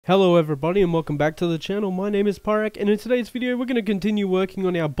Hello everybody and welcome back to the channel. My name is Pyrac and in today's video we're going to continue working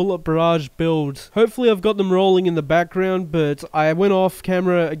on our bullet barrage build. Hopefully I've got them rolling in the background, but I went off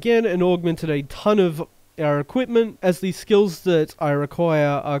camera again and augmented a ton of our equipment as the skills that I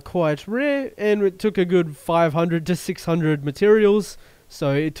require are quite rare, and it took a good 500 to 600 materials,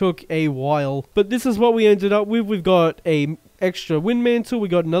 so it took a while. But this is what we ended up with. We've got a extra wind mantle, we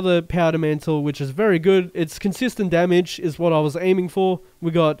got another powder mantle, which is very good. It's consistent damage is what I was aiming for. We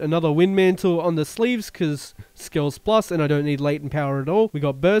got another wind mantle on the sleeves because skills plus and I don't need latent power at all. We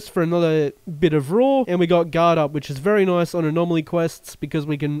got burst for another bit of raw, and we got guard up, which is very nice on anomaly quests because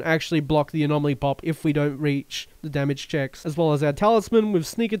we can actually block the anomaly pop if we don't reach the damage checks, as well as our talisman with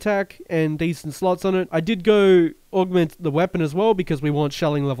sneak attack and decent slots on it. I did go augment the weapon as well because we want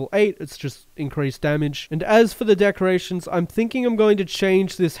shelling level 8. It's just increased damage. And as for the decorations, I'm thinking I'm going to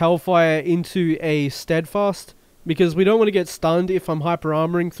change this Hellfire into a steadfast because we don't want to get stunned if I'm hyper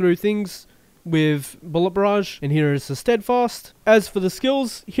armoring through things with bullet barrage. And here is the steadfast. As for the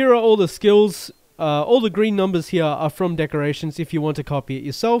skills, here are all the skills. All the green numbers here are from decorations if you want to copy it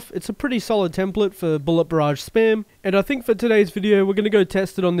yourself. It's a pretty solid template for bullet barrage spam, and I think for today's video we're going to go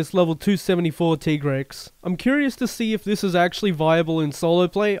test it on this level 274 Pyrac. I'm curious to see if this is actually viable in solo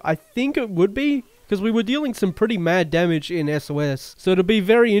play. I think it would be, because we were dealing some pretty mad damage in SOS. So it'll be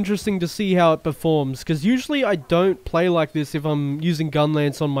very interesting to see how it performs, because usually I don't play like this if I'm using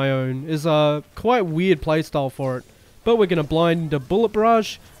gunlance on my own. It's a quite weird playstyle for it. But we're going to blind into bullet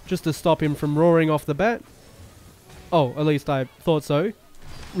barrage just to stop him from roaring off the bat. Oh, at least I thought so.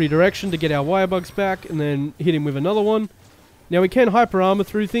 Redirection to get our wire bugs back and then hit him with another one. Now we can hyper armor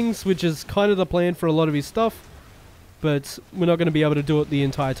through things, which is kind of the plan for a lot of his stuff, but we're not going to be able to do it the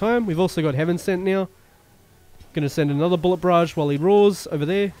entire time. We've also got Heaven Sent now. Going to send another bullet barrage while he roars over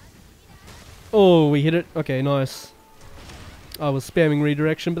there. Oh, we hit it. Okay, nice. I was spamming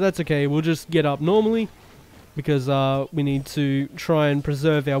redirection, but that's okay. We'll just get up normally, because we need to try and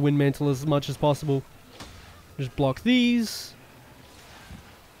preserve our wind mantle as much as possible. Just block these.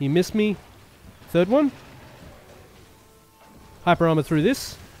 He missed me. Third one. Hyper armor through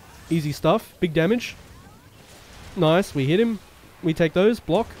this. Easy stuff. Big damage. Nice. We hit him. We take those.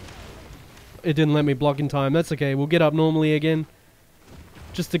 Block. It didn't let me block in time. That's okay. We'll get up normally again,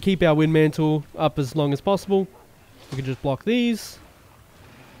 just to keep our wind mantle up as long as possible. We can just block these.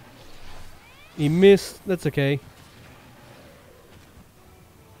 He missed. That's okay.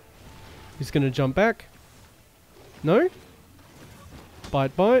 He's going to jump back. No?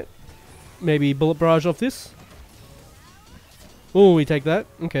 Bite, bite. Maybe bullet barrage off this. Oh, we take that.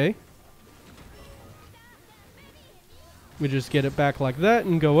 Okay. We just get it back like that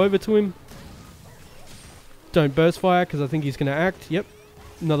and go over to him. Don't burst fire because I think he's going to act. Yep.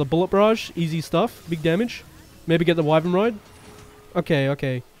 Another bullet barrage. Easy stuff. Big damage. Maybe get the wyvern ride. Okay,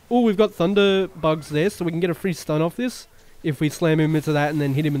 okay. Oh, we've got thunder bugs there, so we can get a free stun off this if we slam him into that and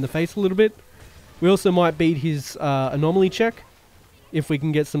then hit him in the face a little bit. We also might beat his anomaly check if we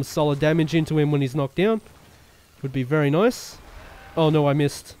can get some solid damage into him when he's knocked down. Would be very nice. Oh no, I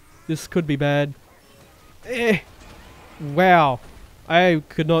missed. This could be bad. Wow. I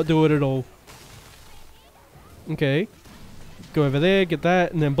could not do it at all. Okay. Go over there, get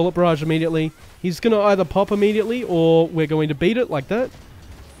that, and then bullet barrage immediately. He's going to either pop immediately or we're going to beat it like that.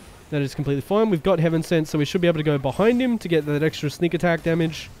 That is completely fine. We've got Heaven Sent, so we should be able to go behind him to get that extra sneak attack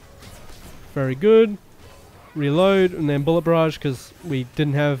damage. Very good. Reload, and then bullet barrage, because we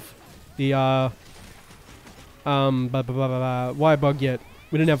didn't have the wire bug yet.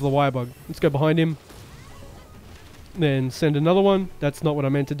 We didn't have the wire bug. Let's go behind him. Then send another one. That's not what I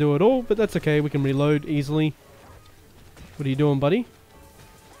meant to do at all, but that's okay. We can reload easily. What are you doing, buddy?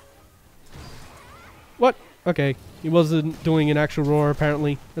 What? Okay. He wasn't doing an actual roar,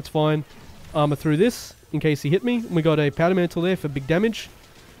 apparently. That's fine. Armor through this, in case he hit me. We got a powder mantle there for big damage.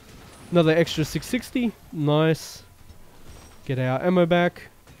 Another extra 660. Nice. Get our ammo back.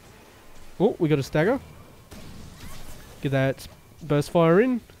 Oh, we got a stagger. Get that burst fire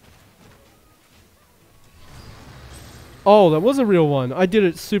in. Oh, that was a real one. I did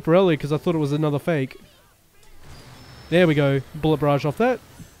it super early because I thought it was another fake. There we go. Bullet barrage off that.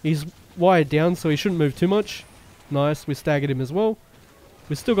 He's wired down, so he shouldn't move too much. Nice, we staggered him as well.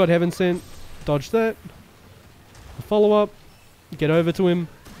 We still got Heaven Sent. Dodge that. A follow-up. Get over to him.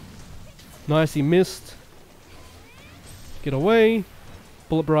 Nice, he missed. Get away.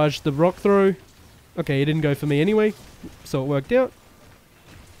 Bullet barrage the rock throw. Okay, he didn't go for me anyway, so it worked out.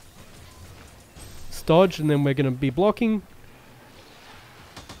 Dodge, and then we're going to be blocking.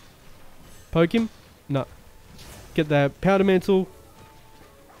 Poke him. No. Get that powder mantle.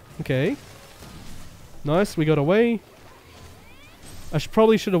 Okay. Nice, we got away.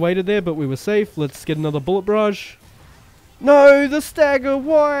 Probably should have waited there, but we were safe. Let's get another bullet barrage. No, the stagger,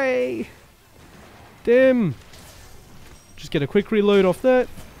 why? Damn. Just get a quick reload off that.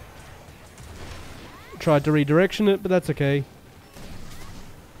 Tried to redirection it, but that's okay.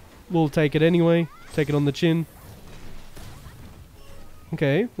 We'll take it anyway. Take it on the chin.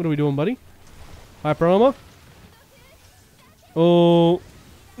 Okay, what are we doing, buddy? Hyper armor. Oh,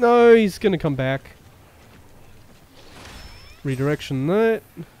 no, he's gonna come back. Redirection that.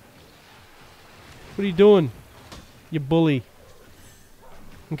 What are you doing? You bully.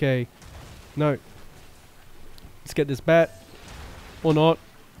 Okay. No. Let's get this bat. Or not.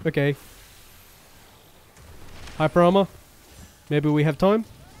 Okay. Hyper armor. Maybe we have time.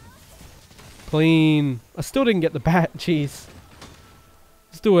 Clean. I still didn't get the bat. Jeez.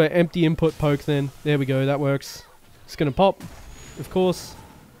 Let's do an empty input poke then. There we go. That works. It's gonna pop. Of course.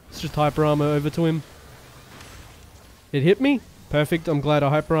 Let's just hyper armor over to him. It hit me. Perfect. I'm glad I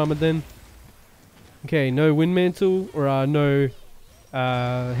hyper armored then. Okay. No wind mantle. Or no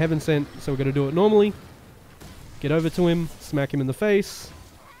heaven sent. So we're gonna do it normally. Get over to him. Smack him in the face.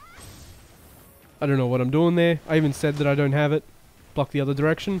 I don't know what I'm doing there. I even said that I don't have it. Block the other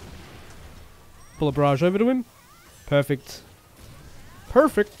direction. Pull a barrage over to him. Perfect.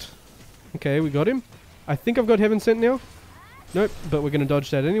 Perfect. Okay, we got him. I think I've got heaven sent now. Nope, but we're going to dodge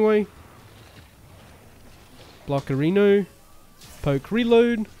that anyway. Block a Reno. Poke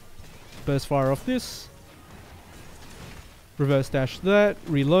reload. Burst fire off this. Reverse dash that.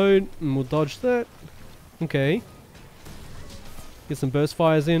 Reload. And we'll dodge that. Okay. Get some burst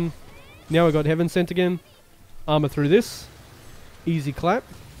fires in. Now we got heaven sent again. Armor through this. Easy clap.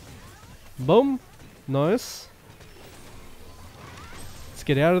 Boom. Nice. Let's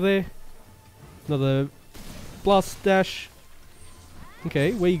get out of there. Another blast dash.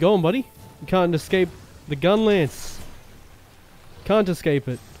 Okay, where you going, buddy? You can't escape the gun lance. Can't escape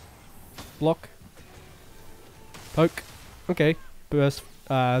it. Block. Poke. Okay. Burst.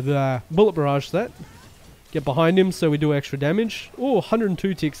 The bullet barrage that. Get behind him so we do extra damage. Oh,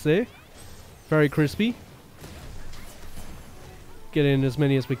 102 ticks there. Very crispy. Get in as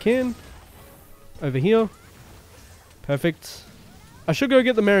many as we can. Over here. Perfect. I should go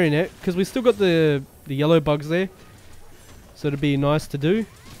get the marionette because we still got the yellow bugs there. So it'd be nice to do.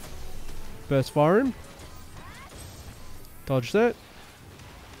 Burst fire him. Dodge that.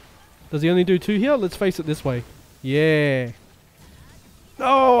 Does he only do 2 here? Let's face it this way. Yeah.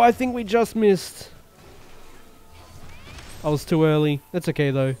 Oh, I think we just missed. I was too early. That's okay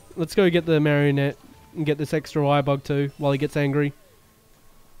though. Let's go get the marionette and get this extra eye bug too while he gets angry.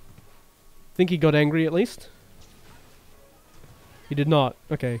 Think he got angry at least? He did not.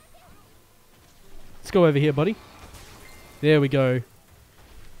 Okay. Let's go over here, buddy. There we go.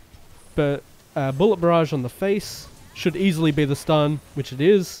 But bullet barrage on the face should easily be the stun, which it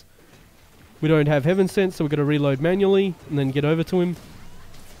is. We don't have heaven sent, so we're going to reload manually and then get over to him.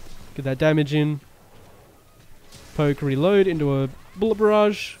 Get that damage in. Poke reload into a bullet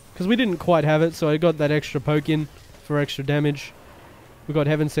barrage because we didn't quite have it, so I got that extra poke in for extra damage. We got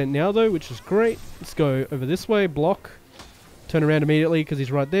heaven sent now though, which is great. Let's go over this way. Block. Turn around immediately because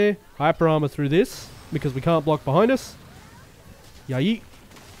he's right there. Hyper armor through this because we can't block behind us. Yay.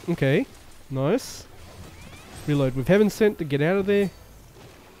 Okay. Nice. Reload with heaven sent to get out of there.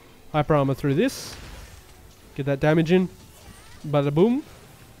 Hyper armor through this. Get that damage in. Bada boom.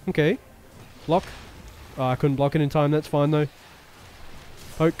 Okay. Block. Oh, I couldn't block it in time. That's fine though.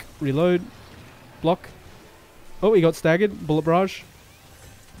 Poke. Reload. Block. Oh, he got staggered. Bullet barrage.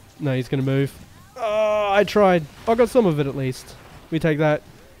 No, he's going to move. Oh, I tried. I got some of it at least. We take that.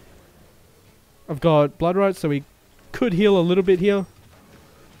 I've got blood right, so we could heal a little bit here.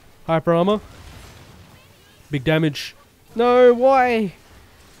 Hyper armor. Big damage. No, why?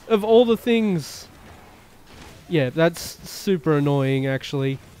 Of all the things. Yeah, that's super annoying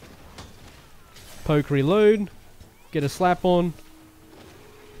actually. Poke reload. Get a slap on.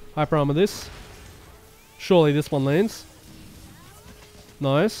 Hyper armor this. Surely this one lands.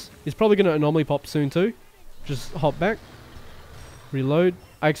 Nice. He's probably going to anomaly pop soon too. Just hop back. Reload.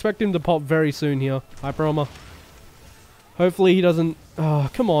 I expect him to pop very soon here. Hyper armor. Hopefully he doesn't... Oh,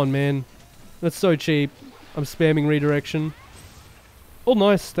 come on, man. That's so cheap. I'm spamming redirection. Oh,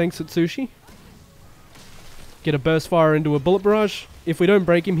 nice. Thanks, Atsushi. Get a burst fire into a bullet barrage. If we don't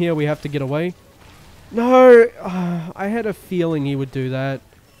break him here, we have to get away. No! I had a feeling he would do that.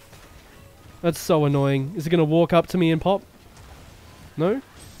 That's so annoying. Is he going to walk up to me and pop? No?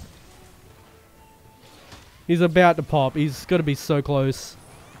 He's about to pop. He's got to be so close.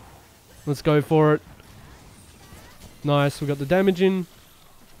 Let's go for it. Nice. We got the damage in.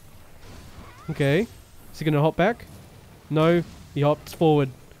 Okay. Is he going to hop back? No. He hops forward.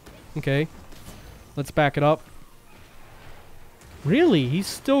 Okay. Let's back it up. Really? He's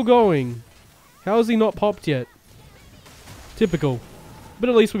still going. How has he not popped yet? Typical. But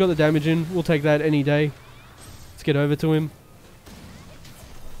at least we got the damage in. We'll take that any day. Let's get over to him.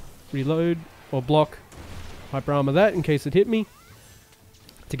 Reload. Or block. Hyper armor that in case it hit me.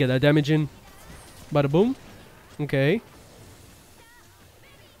 To get that damage in. Bada boom. Okay.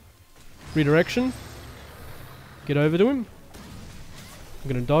 Redirection. Get over to him. I'm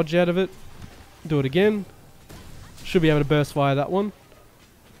gonna dodge out of it. Do it again. Should be able to burst fire that one.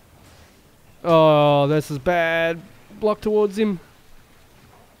 Oh, this is bad. Block towards him.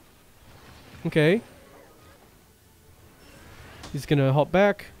 Okay. He's gonna hop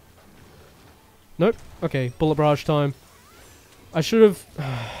back. Nope. Okay, bullet barrage time. I should have...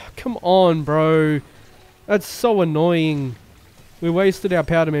 Come on, bro. That's so annoying. We wasted our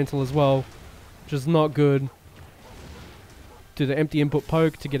powder mantle as well, which is not good. Do the empty input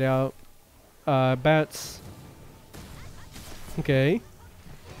poke to get our bats. Okay.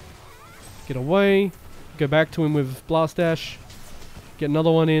 Get away. Go back to him with blast dash. Get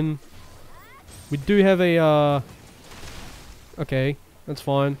another one in. We do have a okay, that's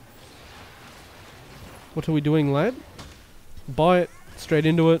fine. What are we doing, lad? Buy it. Straight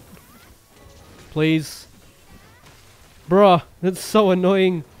into it. Please. Bruh, that's so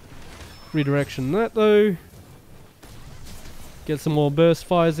annoying. Redirection that though. Get some more burst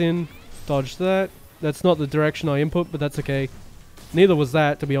fires in. Dodge that. That's not the direction I input, but that's okay. Neither was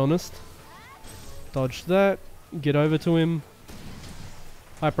that, to be honest. Dodge that. Get over to him.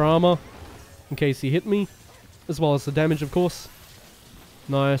 Hyper armor. In case he hit me. As well as the damage, of course.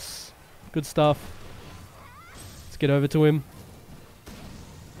 Nice. Good stuff. Let's get over to him.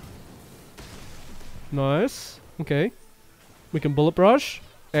 Nice. Okay. We can bullet brush.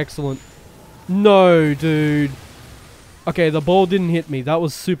 Excellent. No, dude. Okay, the ball didn't hit me. That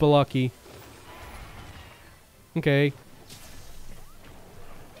was super lucky. Okay.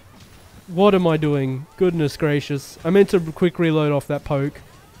 What am I doing? Goodness gracious. I meant to quick reload off that poke.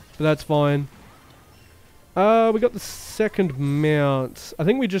 But that's fine. We got the second mount. I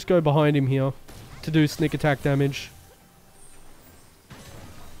think we just go behind him here. To do sneak attack damage.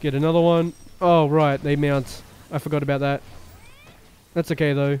 Get another one. Oh, right. They mount. I forgot about that. That's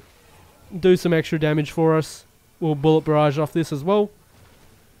okay, though. Do some extra damage for us. We'll bullet barrage off this as well.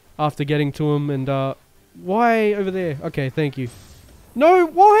 After getting to him and, why over there? Okay, thank you. No,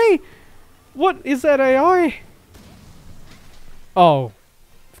 why? What is that AI? Oh.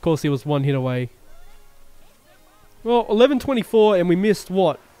 Of course he was one hit away. Well, 11:24 and we missed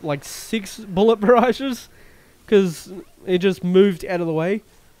what? Like 6 bullet barrages? Because it just moved out of the way.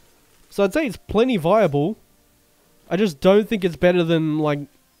 So I'd say it's plenty viable. I just don't think it's better than, like,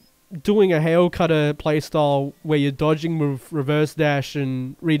 doing a hail cutter playstyle where you're dodging with reverse dash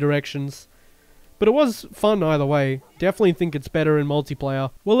and redirections. But it was fun either way. Definitely think it's better in multiplayer.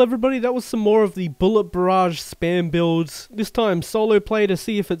 Well everybody, that was some more of the bullet barrage spam builds. This time solo play to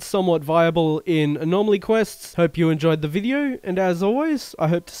see if it's somewhat viable in anomaly quests. Hope you enjoyed the video, and as always, I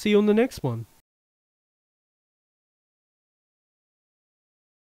hope to see you on the next one.